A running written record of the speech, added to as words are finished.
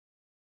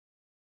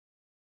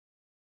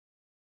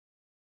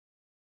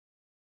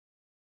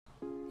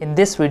In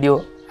this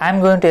video, I am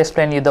going to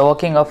explain you the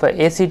working of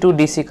a AC to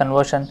DC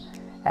conversion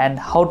and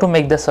how to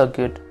make the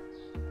circuit.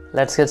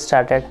 Let's get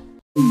started.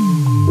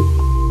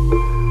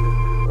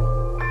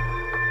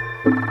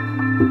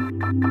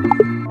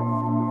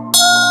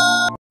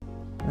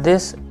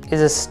 This is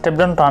a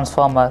step-down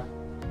transformer.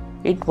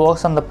 It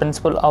works on the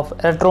principle of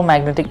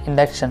electromagnetic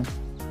induction,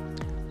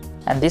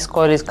 and this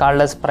coil is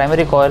called as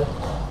primary coil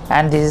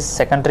and this is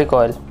secondary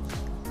coil.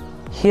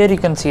 Here you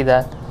can see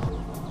that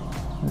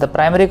the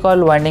primary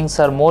coil windings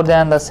are more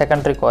than the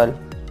secondary coil.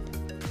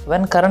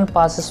 When current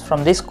passes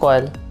from this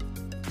coil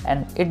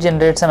and it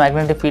generates a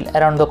magnetic field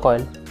around the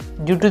coil.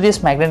 Due to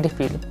this magnetic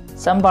field,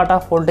 some part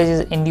of voltage is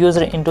induced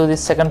into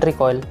this secondary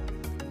coil.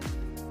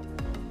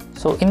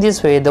 So in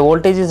this way the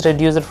voltage is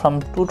reduced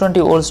from 220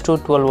 volts to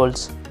 12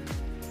 volts,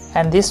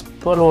 and this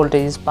 12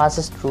 voltage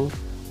passes through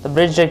the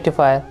bridge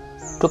rectifier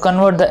to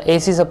convert the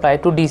AC supply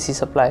to DC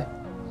supply.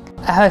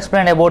 I have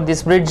explained about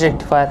this bridge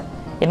rectifier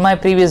in my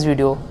previous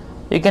video.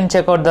 You can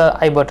check out the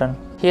I button.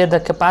 Here the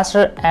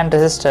capacitor and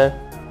resistor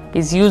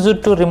is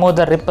used to remove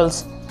the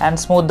ripples and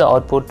smooth the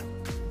output.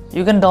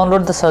 You can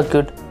download the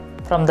circuit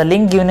from the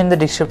link given in the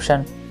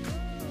description.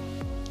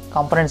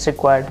 Components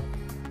required: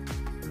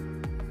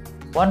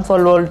 1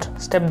 12 volt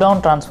step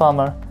down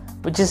transformer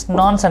which is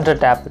non-center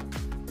tapped,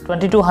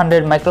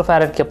 2200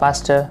 microfarad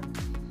capacitor,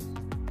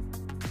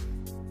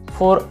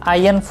 4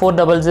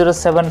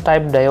 IN4007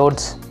 type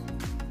diodes,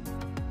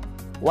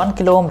 1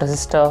 kilo ohm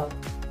resistor,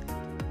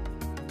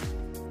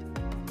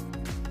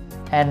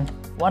 and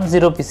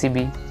 10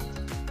 PCB.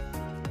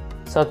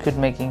 Circuit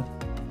making: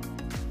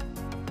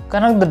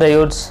 connect the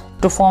diodes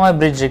to form a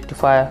bridge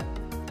rectifier.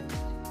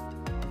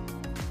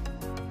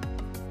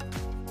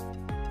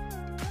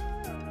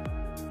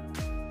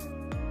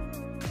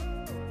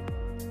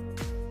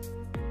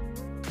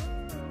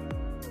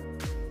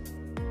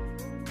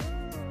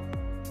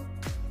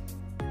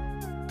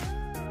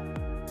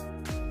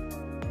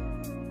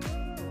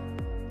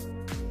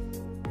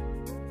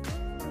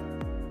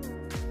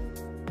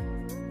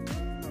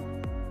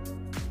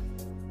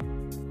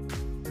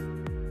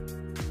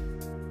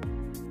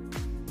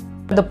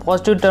 The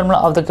positive terminal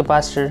of the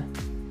capacitor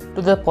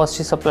to the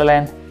positive supply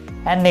line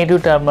and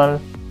negative terminal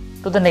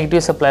to the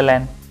negative supply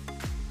line.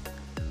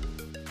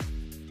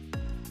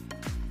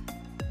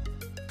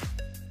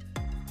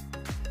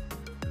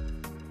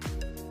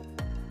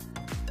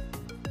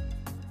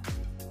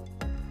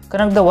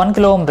 Connect the 1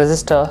 kilo ohm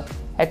resistor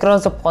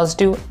across the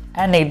positive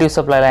and negative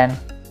supply line.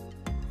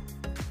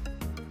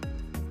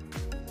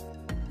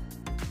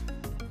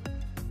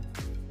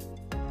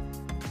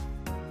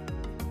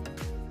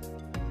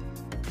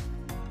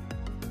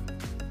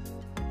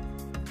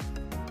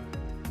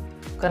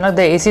 Connect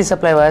the AC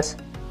supply wires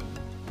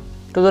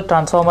to the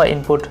transformer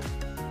input.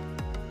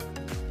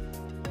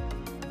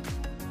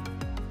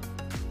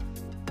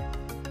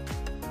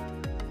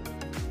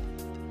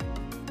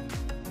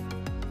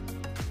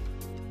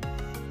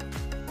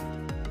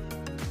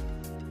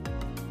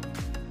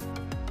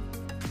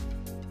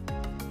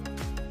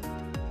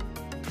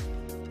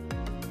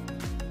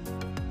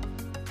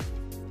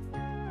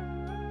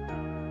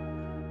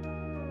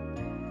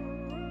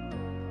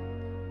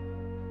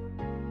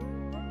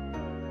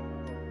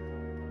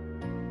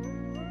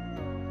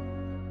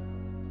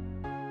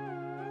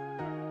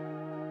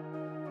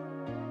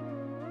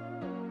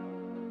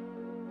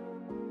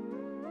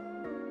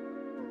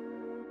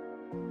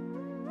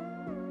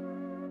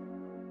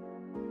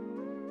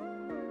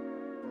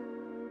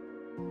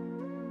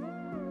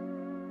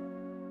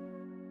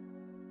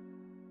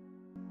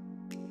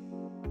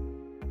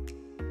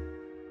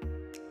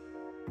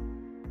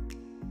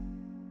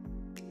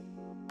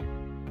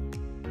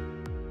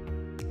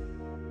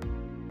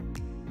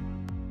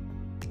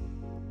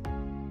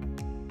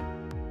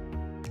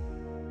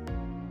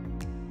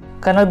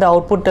 Connect the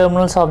output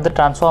terminals of the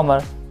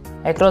transformer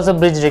across the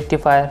bridge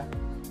rectifier.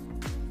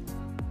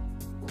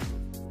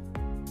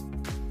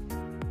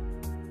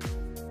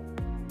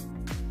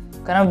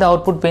 Connect the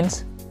output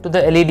pins to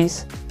the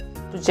LEDs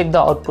to check the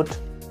output.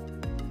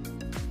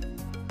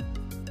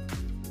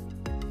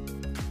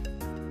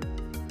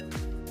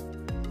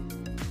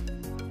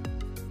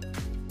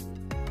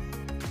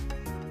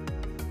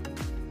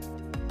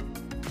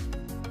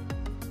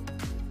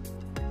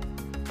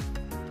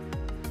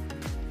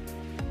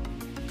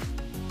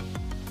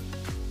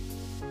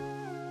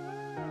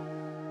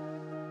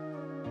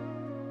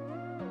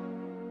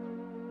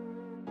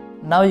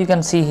 Now you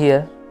can see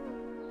here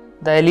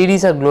the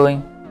LEDs are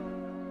glowing.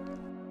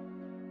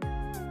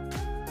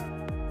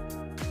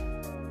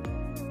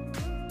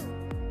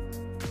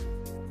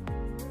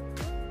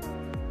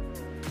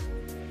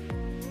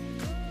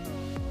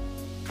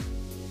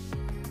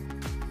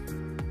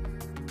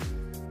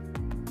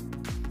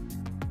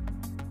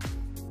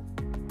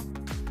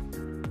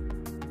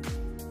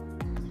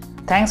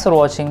 Thanks for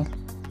watching.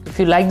 If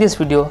you like this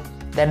video,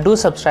 then do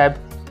subscribe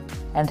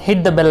and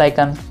hit the bell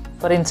icon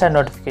for instant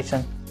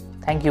notification.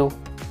 Thank you.